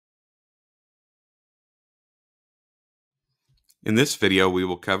In this video, we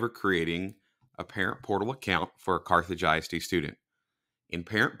will cover creating a Parent Portal account for a Carthage ISD student. In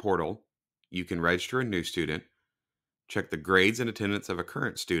Parent Portal, you can register a new student, check the grades and attendance of a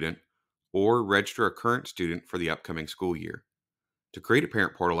current student, or register a current student for the upcoming school year. To create a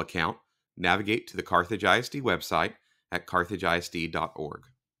Parent Portal account, navigate to the Carthage ISD website at carthageisd.org.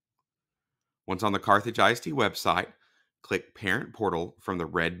 Once on the Carthage ISD website, click Parent Portal from the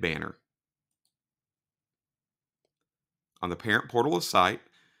red banner. On the Parent Portal site,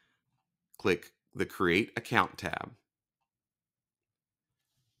 click the Create Account tab.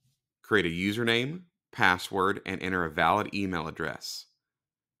 Create a username, password, and enter a valid email address.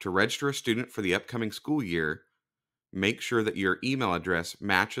 To register a student for the upcoming school year, make sure that your email address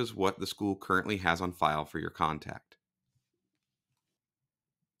matches what the school currently has on file for your contact.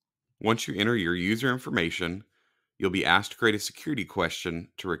 Once you enter your user information, you'll be asked to create a security question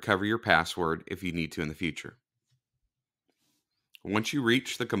to recover your password if you need to in the future. Once you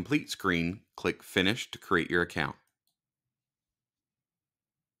reach the complete screen, click Finish to create your account.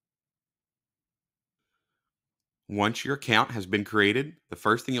 Once your account has been created, the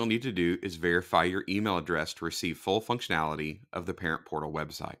first thing you'll need to do is verify your email address to receive full functionality of the Parent Portal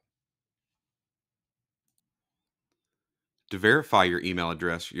website. To verify your email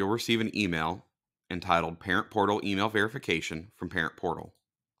address, you'll receive an email entitled Parent Portal Email Verification from Parent Portal.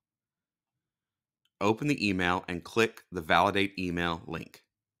 Open the email and click the Validate Email link.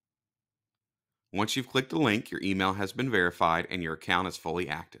 Once you've clicked the link, your email has been verified and your account is fully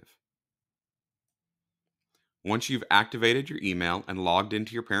active. Once you've activated your email and logged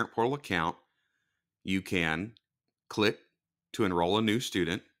into your Parent Portal account, you can click to enroll a new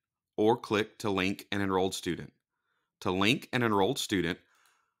student or click to link an enrolled student. To link an enrolled student,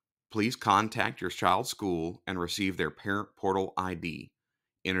 please contact your child's school and receive their Parent Portal ID.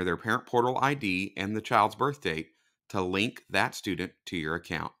 Enter their Parent Portal ID and the child's birth date to link that student to your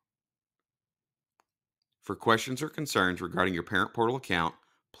account. For questions or concerns regarding your Parent Portal account,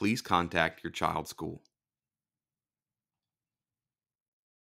 please contact your child's school.